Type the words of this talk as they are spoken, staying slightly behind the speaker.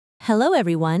Hello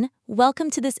everyone,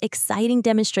 welcome to this exciting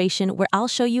demonstration where I'll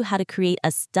show you how to create a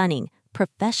stunning,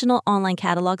 professional online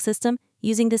catalog system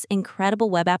using this incredible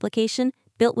web application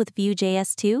built with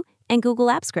Vue.js 2 and Google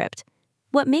Apps Script.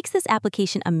 What makes this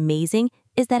application amazing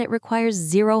is that it requires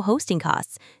zero hosting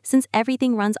costs since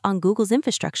everything runs on Google's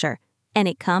infrastructure, and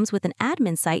it comes with an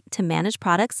admin site to manage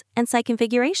products and site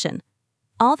configuration.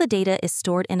 All the data is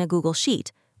stored in a Google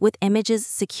Sheet, with images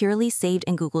securely saved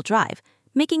in Google Drive,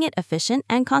 making it efficient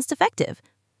and cost-effective.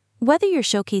 Whether you're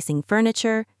showcasing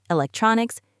furniture,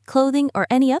 electronics, clothing, or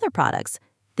any other products,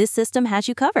 this system has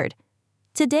you covered.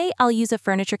 Today, I'll use a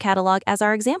furniture catalog as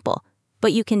our example,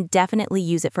 but you can definitely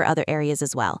use it for other areas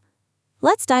as well.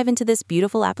 Let's dive into this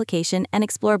beautiful application and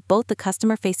explore both the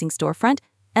customer-facing storefront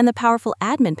and the powerful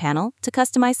admin panel to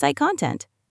customize site content.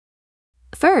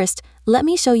 First, let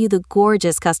me show you the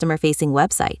gorgeous customer-facing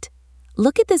website.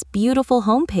 Look at this beautiful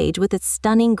homepage with its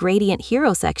stunning gradient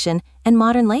hero section and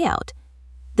modern layout.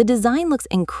 The design looks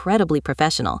incredibly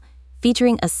professional,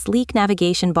 featuring a sleek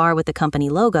navigation bar with the company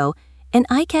logo, an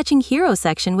eye-catching hero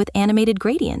section with animated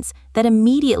gradients that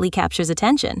immediately captures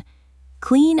attention,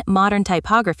 clean, modern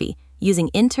typography using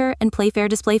Inter and Playfair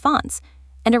display fonts,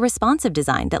 and a responsive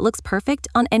design that looks perfect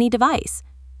on any device.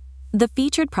 The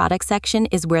featured product section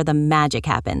is where the magic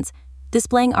happens,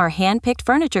 displaying our hand-picked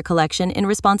furniture collection in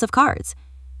responsive cards.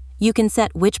 You can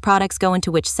set which products go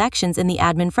into which sections in the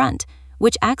admin front,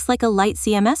 which acts like a light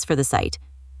CMS for the site.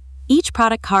 Each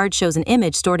product card shows an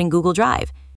image stored in Google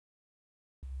Drive,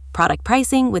 product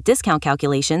pricing with discount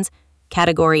calculations,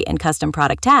 category and custom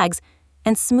product tags,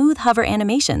 and smooth hover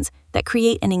animations that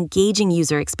create an engaging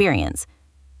user experience.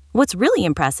 What's really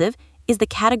impressive is the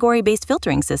category-based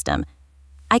filtering system.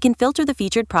 I can filter the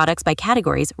featured products by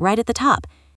categories right at the top,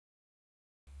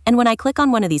 and when I click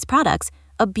on one of these products,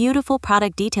 a beautiful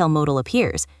product detail modal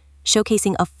appears,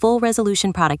 showcasing a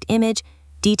full-resolution product image,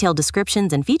 detailed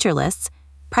descriptions and feature lists,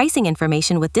 pricing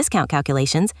information with discount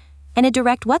calculations, and a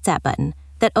direct WhatsApp button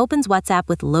that opens WhatsApp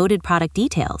with loaded product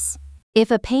details. If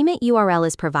a payment URL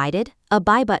is provided, a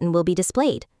buy button will be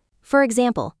displayed. For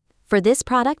example, for this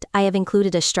product, I have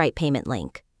included a Stripe payment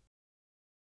link.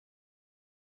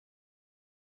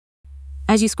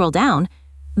 As you scroll down,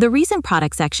 the Recent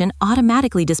Product section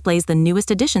automatically displays the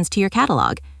newest additions to your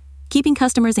catalog, keeping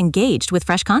customers engaged with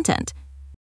fresh content.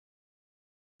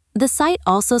 The site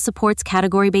also supports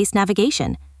category-based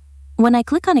navigation. When I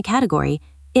click on a category,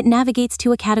 it navigates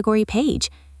to a category page,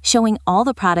 showing all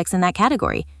the products in that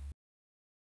category.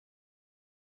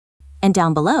 And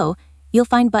down below, you'll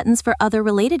find buttons for other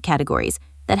related categories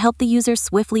that help the user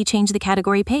swiftly change the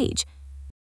category page.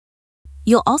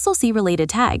 You'll also see related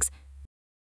tags,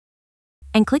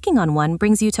 and clicking on one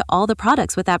brings you to all the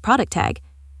products with that product tag.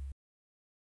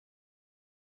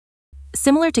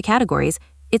 Similar to categories,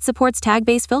 it supports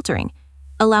tag-based filtering,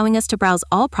 allowing us to browse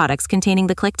all products containing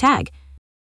the click tag.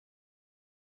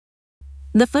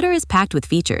 The footer is packed with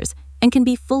features and can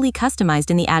be fully customized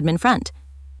in the admin front.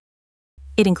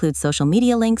 It includes social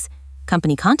media links,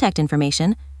 company contact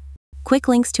information, quick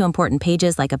links to important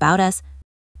pages like About Us,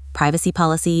 privacy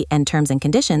policy, and terms and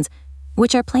conditions,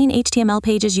 which are plain HTML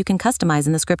pages you can customize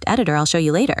in the script editor I'll show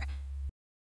you later.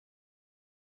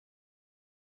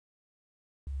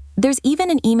 There's even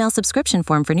an email subscription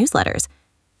form for newsletters.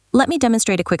 Let me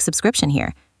demonstrate a quick subscription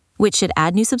here, which should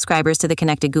add new subscribers to the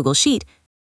connected Google Sheet.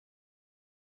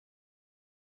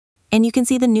 And you can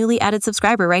see the newly added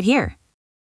subscriber right here.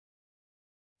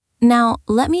 Now,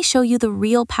 let me show you the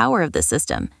real power of this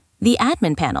system, the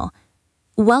admin panel.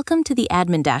 Welcome to the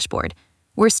admin dashboard,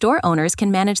 where store owners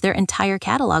can manage their entire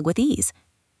catalog with ease.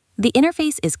 The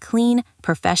interface is clean,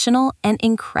 professional, and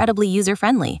incredibly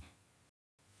user-friendly.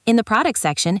 In the products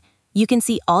section, you can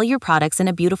see all your products in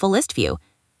a beautiful list view,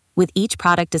 with each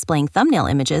product displaying thumbnail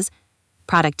images,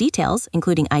 product details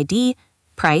including ID,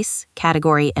 price,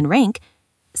 category, and rank,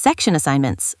 section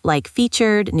assignments like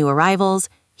featured, new arrivals,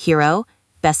 hero,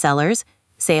 bestsellers,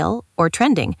 sale, or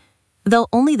trending, though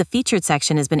only the featured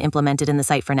section has been implemented in the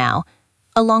site for now,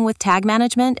 along with tag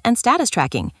management and status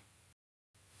tracking.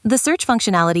 The search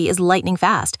functionality is lightning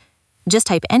fast. Just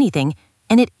type anything,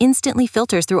 and it instantly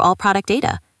filters through all product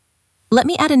data. Let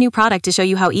me add a new product to show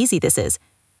you how easy this is.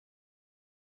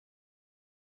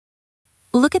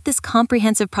 Look at this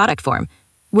comprehensive product form,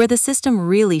 where the system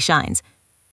really shines.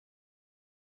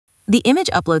 The image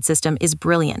upload system is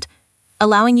brilliant,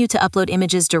 allowing you to upload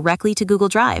images directly to Google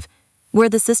Drive, where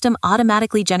the system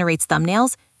automatically generates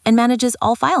thumbnails and manages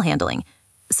all file handling,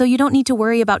 so you don't need to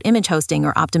worry about image hosting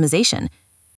or optimization.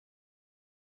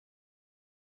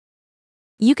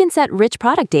 You can set rich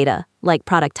product data, like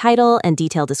product title and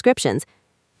detailed descriptions,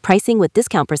 pricing with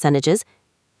discount percentages,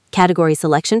 category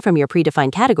selection from your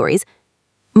predefined categories,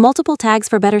 multiple tags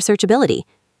for better searchability,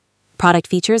 product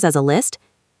features as a list,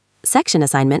 section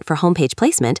assignment for homepage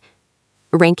placement,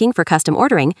 ranking for custom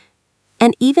ordering,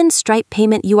 and even Stripe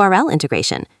payment URL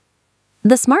integration.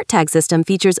 The Smart Tag system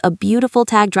features a beautiful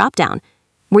tag dropdown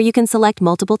where you can select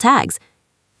multiple tags,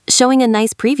 showing a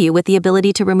nice preview with the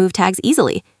ability to remove tags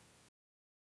easily.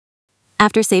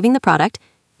 After saving the product,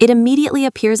 it immediately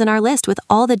appears in our list with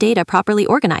all the data properly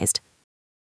organized.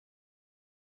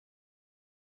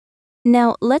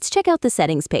 Now, let's check out the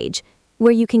settings page,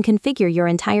 where you can configure your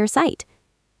entire site.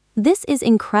 This is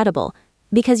incredible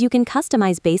because you can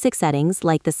customize basic settings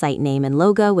like the site name and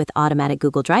logo with automatic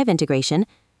Google Drive integration,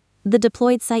 the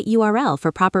deployed site URL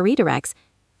for proper redirects,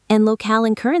 and locale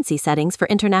and currency settings for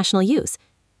international use.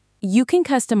 You can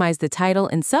customize the title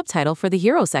and subtitle for the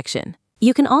hero section.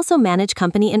 You can also manage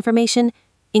company information,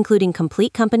 including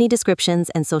complete company descriptions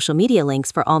and social media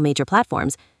links for all major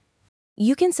platforms.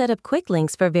 You can set up quick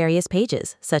links for various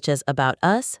pages, such as About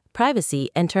Us, Privacy,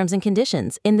 and Terms and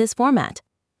Conditions in this format.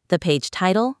 The page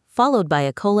title, followed by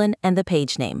a colon and the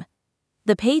page name.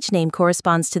 The page name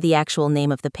corresponds to the actual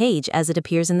name of the page as it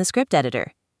appears in the script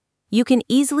editor. You can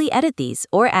easily edit these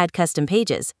or add custom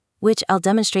pages, which I'll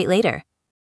demonstrate later.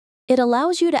 It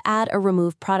allows you to add or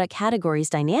remove product categories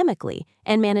dynamically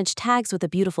and manage tags with a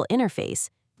beautiful interface,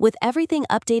 with everything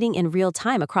updating in real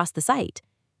time across the site.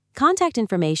 Contact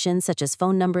information such as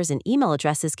phone numbers and email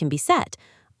addresses can be set,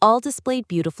 all displayed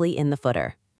beautifully in the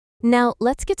footer. Now,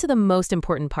 let's get to the most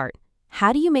important part.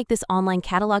 How do you make this online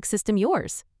catalog system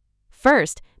yours?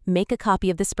 First, make a copy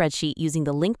of the spreadsheet using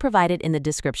the link provided in the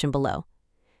description below.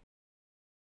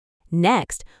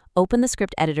 Next, open the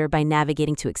script editor by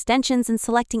navigating to Extensions and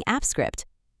selecting AppScript.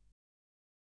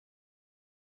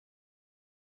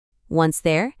 Once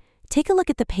there, take a look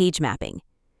at the page mapping.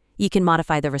 You can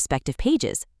modify the respective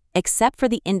pages, except for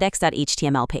the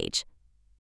index.html page.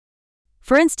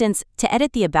 For instance, to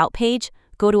edit the About page,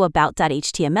 go to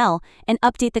about.html and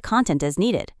update the content as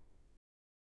needed.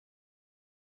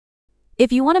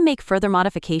 If you want to make further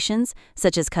modifications,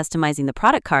 such as customizing the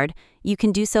product card, you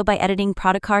can do so by editing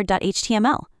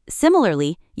productcard.html.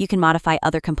 Similarly, you can modify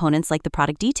other components like the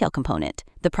product detail component.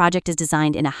 The project is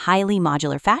designed in a highly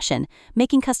modular fashion,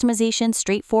 making customization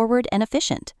straightforward and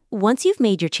efficient. Once you've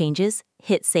made your changes,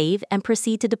 hit Save and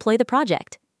proceed to deploy the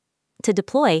project. To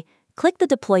deploy, click the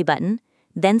Deploy button,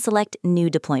 then select New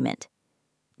Deployment.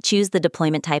 Choose the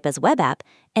deployment type as web app,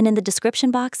 and in the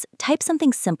description box, type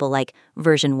something simple like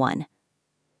version 1.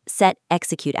 Set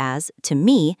Execute As to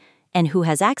Me and Who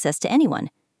Has Access to Anyone.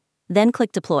 Then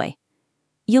click Deploy.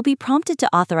 You'll be prompted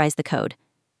to authorize the code.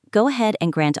 Go ahead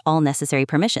and grant all necessary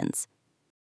permissions.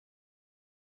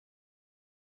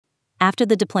 After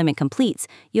the deployment completes,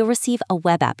 you'll receive a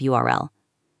web app URL.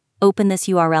 Open this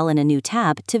URL in a new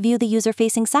tab to view the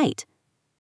user-facing site.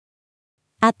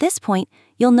 At this point,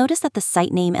 you'll notice that the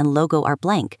site name and logo are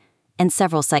blank, and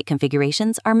several site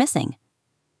configurations are missing.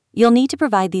 You'll need to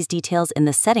provide these details in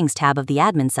the Settings tab of the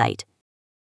admin site.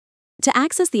 To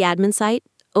access the admin site,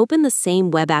 open the same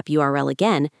web app URL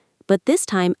again, but this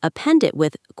time append it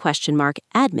with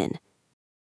 !admin.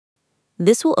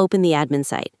 This will open the admin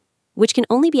site, which can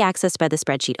only be accessed by the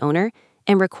spreadsheet owner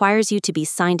and requires you to be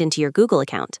signed into your Google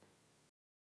account.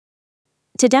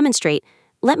 To demonstrate,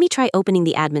 let me try opening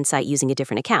the admin site using a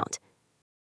different account.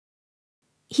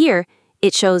 Here,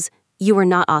 it shows you were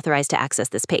not authorized to access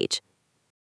this page.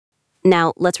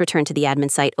 Now, let's return to the admin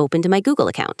site open to my Google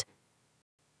account.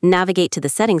 Navigate to the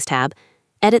Settings tab,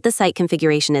 edit the site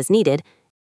configuration as needed,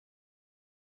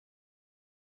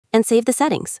 and save the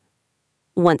settings.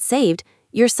 Once saved,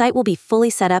 your site will be fully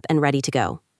set up and ready to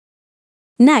go.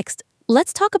 Next,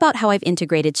 let's talk about how I've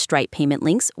integrated Stripe payment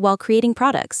links while creating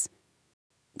products.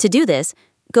 To do this,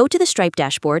 go to the Stripe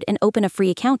dashboard and open a free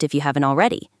account if you haven't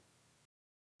already.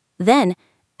 Then,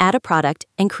 add a product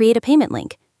and create a payment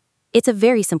link. It's a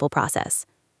very simple process.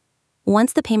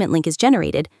 Once the payment link is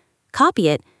generated, copy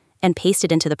it and paste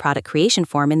it into the product creation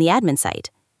form in the admin site.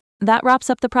 That wraps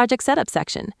up the project setup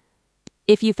section.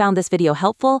 If you found this video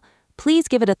helpful, please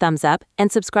give it a thumbs up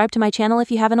and subscribe to my channel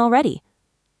if you haven't already.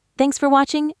 Thanks for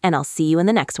watching, and I'll see you in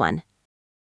the next one.